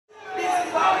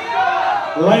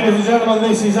Ladies and gentlemen,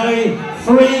 this is a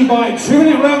 3 by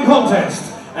 2-minute round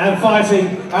contest. And fighting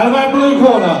out of our blue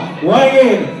corner,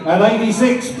 weighing in at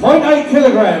 86.8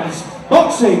 kilograms,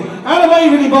 boxing out of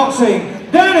Avenue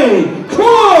Boxing, Danny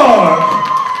Cook!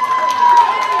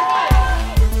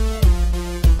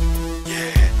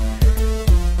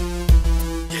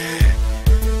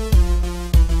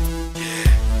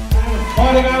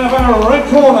 Fighting out of our red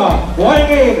corner,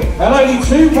 weighing in at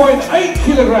 82.8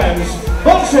 kilograms,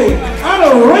 boxing out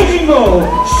of Raging Bull,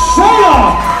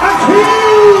 Shola Akinz!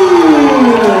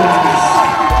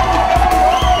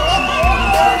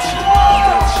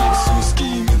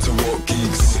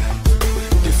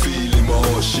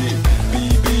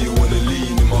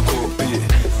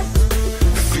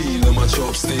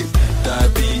 Chopstick,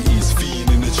 diabetes,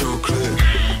 feeding the chocolate,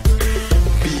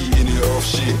 beating it off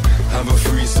shit, have a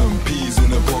threesome, peas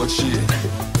in a pod shit.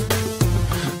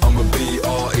 I'm a beat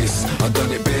artist, I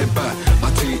done it bare back, I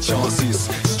take chances,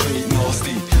 straight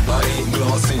nasty, I ain't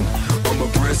glassing. I'm a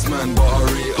breast man, but I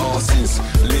rate arses,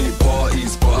 late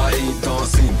parties, but I ain't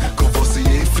dancing.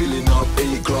 Courvoisier filling up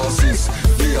 8 glasses,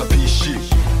 VIP shit,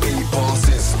 8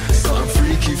 passes, something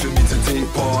freaky for me to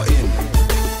take part in.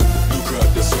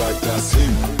 The swag, that's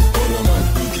him. Follow man,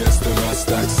 who gets the mad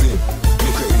stacks in?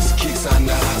 Look at his kicks and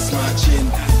the ass matching.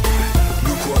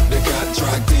 Look what they got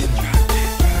dragged in.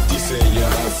 This ain't your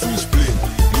average bling.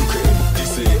 Look at him,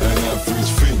 this ain't an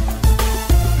average thing.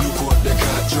 Look what they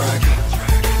got dragged.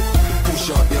 Push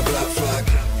up your black flag.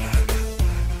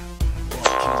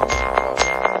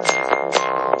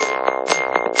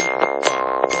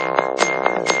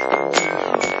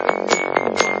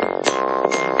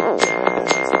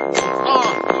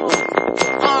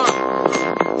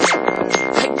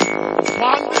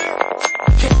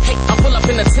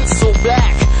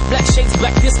 Black shades,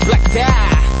 black this, black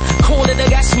that. Call it a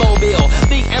gas mobile.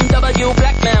 BMW,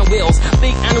 black man wheels.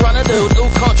 Big and run a dude. Ooh,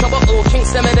 can't trouble. Ooh,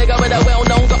 Kingston, a nigga with a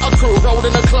well-known got a crew. Rolled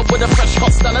in the club with a fresh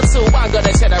hot stunner too. I got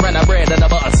a cheddar and a bread and a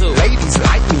butter too. Ladies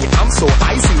like me, I'm so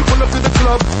icy. Pull up to the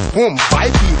club, boom,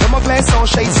 5P. With my glass on,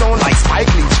 shades on like Spike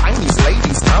Lee. Chinese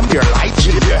ladies, I'm their light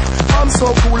G. Yeah. I'm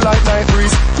so cool like night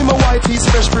breeze. In my white piece,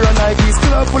 fresh pair of Nikes.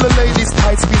 Club full of ladies,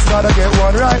 tight squeeze. Gotta get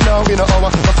one right now in an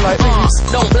hour. My flight leaves.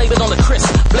 Don't blame it on the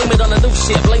crisp. Blame it on the new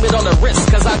shit. Blame it on the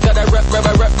wrist. Cause I got a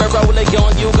rolling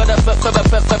on. You got a phone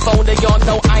on.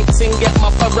 No, I ain't get my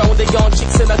phone on.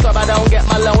 Chicks in the club, I don't get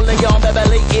my lonely on.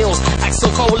 Beverly Hills, Axel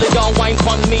Coley on. Wine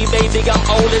on me, baby, I'm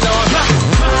holding on.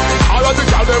 All of the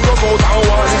girls, them go down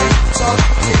wine.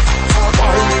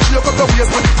 Shake up the waist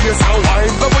when the place and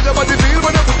wine. Love when your body feel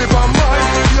when you put it on mine.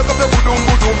 Shake up the boom,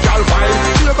 girl wine.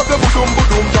 Shake up the boom,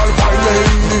 girl wine.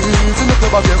 Ladies in the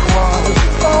club, I get wild.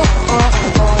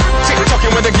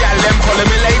 Talking with the gal, them calling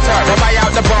me later. I buy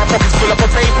out the bar, pockets full up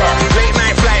of paper. Late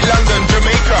night flight, London,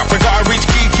 Jamaica. We gotta reach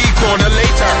Kiki corner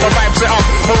later. My vibes it up,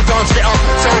 hold on, spit up.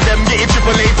 Tell them get your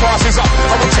AAA passes up.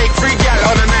 I will take 3 gal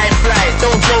on a night flight.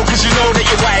 Don't joke, cause you know that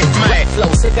your wife might.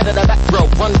 Flow, sicker to the back row.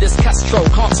 Run this Castro,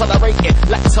 can't tolerate it.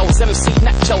 Lactose, MC,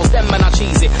 nachos, them man are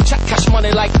cheesy. Chat cash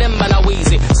money like them man are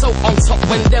wheezy. So on top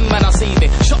when them man are see me.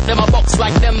 Shot them a box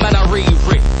like them man are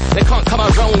re-rip. They can't come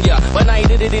around ya. When I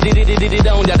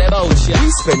did-it-down ya, they both ya.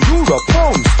 We spend euro,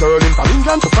 pounds, sterling. From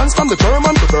England to France, from the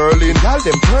German to Berlin. Y'all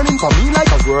them turning for me like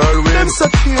a whirlwind. Them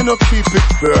so keen to keep it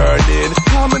burning.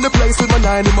 I'm in the place with my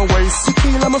 9 in my waist.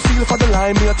 Tequila, I'ma feel for the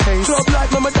lime in your taste. Club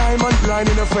like my diamond blind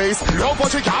in the face. Love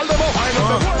what you call them a wine of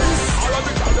the waist. All of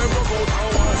the girls them go down.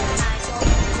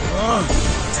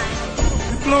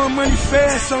 We blowing money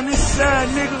fast on this side,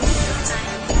 nigga.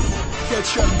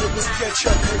 Catch up, nigga, catch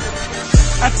up, nigga.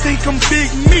 I think I'm Big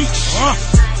Meech,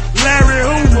 Larry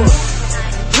Hoover,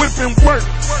 whipping work,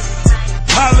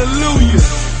 hallelujah,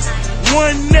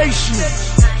 one nation,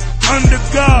 under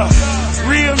God,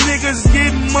 real niggas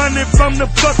getting money from the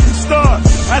fucking start.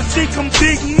 I think I'm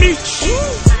Big Meech,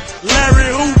 Larry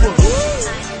Hoover,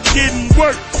 getting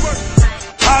work,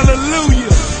 hallelujah,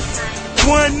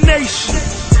 one nation,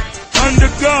 under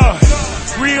God.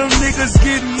 Real niggas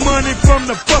getting money from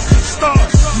the fucking start.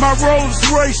 My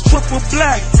Rolls Royce triple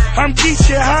black, I'm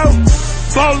Geechee Ho.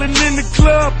 Ballin' in the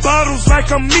club, bottles like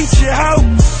I'm Meechee Ho.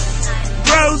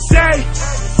 Rose,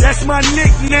 that's my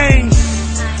nickname.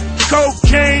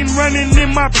 Cocaine running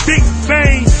in my big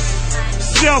vein.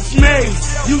 Self-made,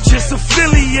 you just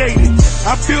affiliated.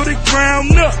 I built it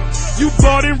ground up, you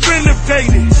bought and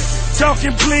renovated.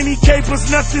 Talking plenty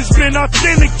capers, nothing's been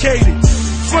authenticated.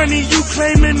 Funny you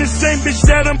claiming the same bitch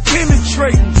that I'm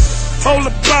penetrating. Hold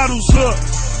the bottles up,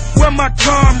 where my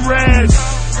comrades?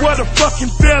 Where the fucking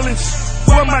felons?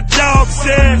 Where my dogs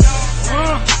at?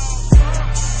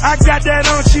 I got that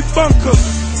Archie bunker.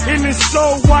 And it's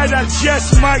so white, I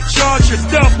just might charge a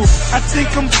double. I think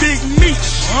I'm Big Meech,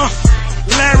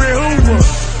 Larry Hoover,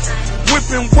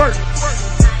 whipping work.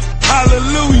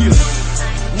 Hallelujah.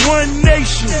 One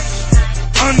nation,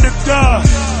 under God.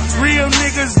 Real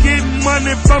niggas getting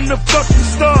money from the fucking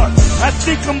start. I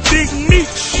think I'm Big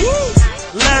Meech,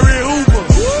 Larry Hoover,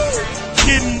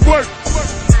 getting work.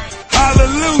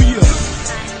 Hallelujah.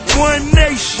 One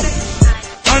nation,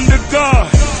 under God.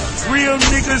 Real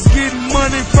niggas getting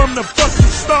money from the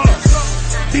fucking start.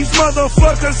 These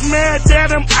motherfuckers mad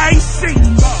that I'm icy.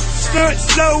 Stunt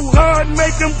so hard,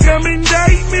 make them come and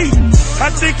date me. I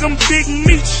think I'm Big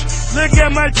Meech. Look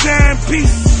at my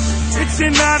timepiece. It's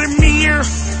an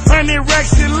Audemars, 100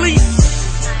 racks at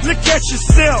least. Look at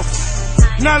yourself.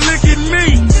 Now look at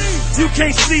me. You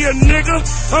can't see a nigga.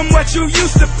 I'm what you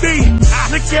used to be.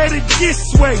 Look at it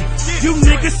this way. You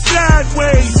niggas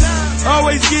sideways.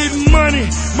 Always getting money.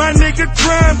 My nigga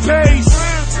crime pays.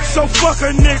 So fuck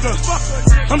a nigga.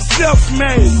 I'm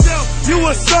self-made. You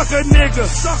a sucker nigga.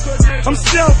 I'm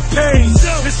self-paid.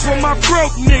 This for my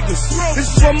broke niggas.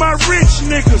 This for my rich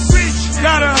niggas.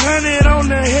 Got 100 on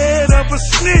the head of a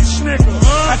snitch nigga.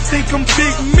 I think I'm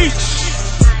Big Meech,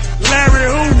 Larry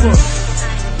Hoover,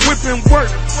 whipping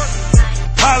work.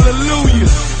 Hallelujah.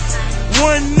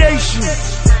 One nation,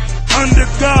 under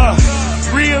God.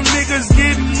 Real niggas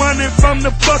getting money from the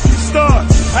fucking start.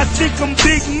 I think I'm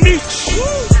Big Meech,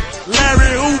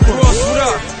 Larry Hoover,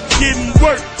 getting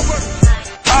work.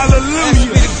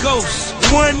 Hallelujah.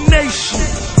 One nation,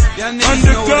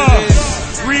 under God.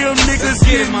 Real niggas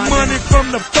getting money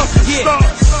from the fucking start.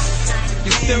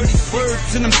 You're 30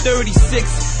 words and I'm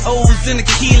 36 O's in a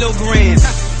kilogram.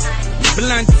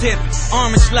 Blunt tip,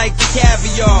 orange like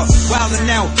caviar. Wildin'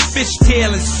 out,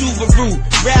 fishtail and Subaru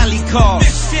rally car.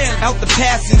 Out the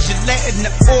passenger, letting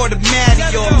the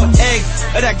automatic off. Egg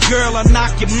of that girl, I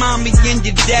knock your mommy and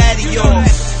your daddy off.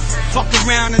 Fuck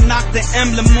around and knock the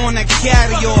emblem on that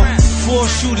carry off. 4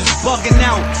 shooters bugging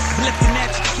out, blitzing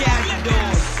at your carry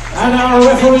doors. And our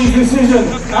referee's decision,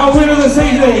 our winner this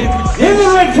evening, in the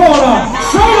red corner,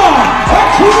 Shola